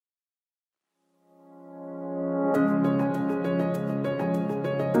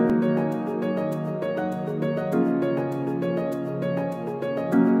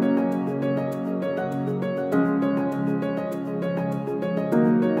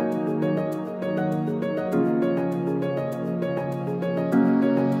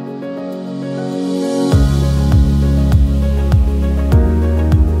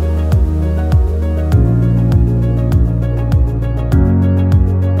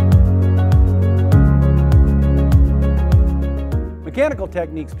Mechanical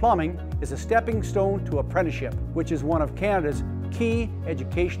Techniques Plumbing is a stepping stone to apprenticeship, which is one of Canada's key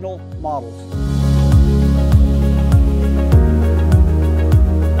educational models.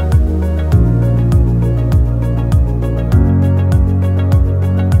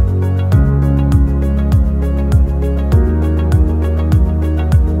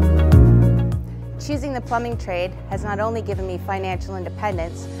 Choosing the plumbing trade has not only given me financial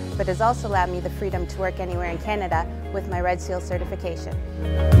independence, but has also allowed me the freedom to work anywhere in Canada with my Red Seal certification.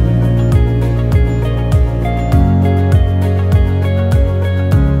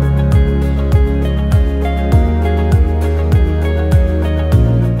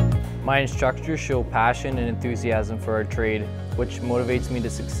 My instructors show passion and enthusiasm for our trade, which motivates me to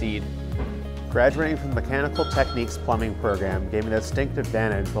succeed. Graduating from the Mechanical Techniques Plumbing program gave me the distinct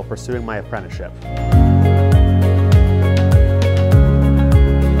advantage while pursuing my apprenticeship.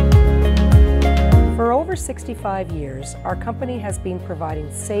 For over 65 years, our company has been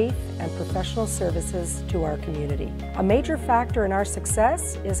providing safe and professional services to our community. A major factor in our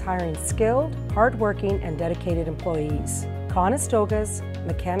success is hiring skilled, hardworking, and dedicated employees. Conestoga's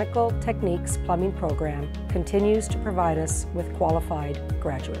Mechanical Techniques Plumbing program continues to provide us with qualified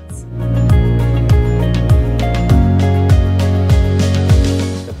graduates.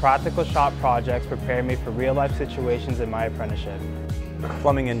 The practical shop projects prepare me for real-life situations in my apprenticeship. The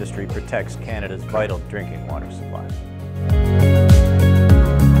plumbing industry protects Canada's vital drinking water supply.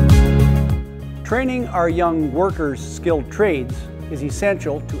 Training our young workers' skilled trades is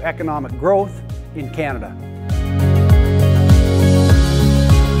essential to economic growth in Canada.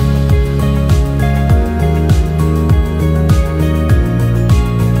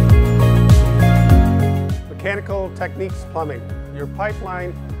 Mechanical Techniques Plumbing, your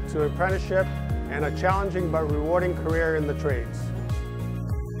pipeline to apprenticeship and a challenging but rewarding career in the trades.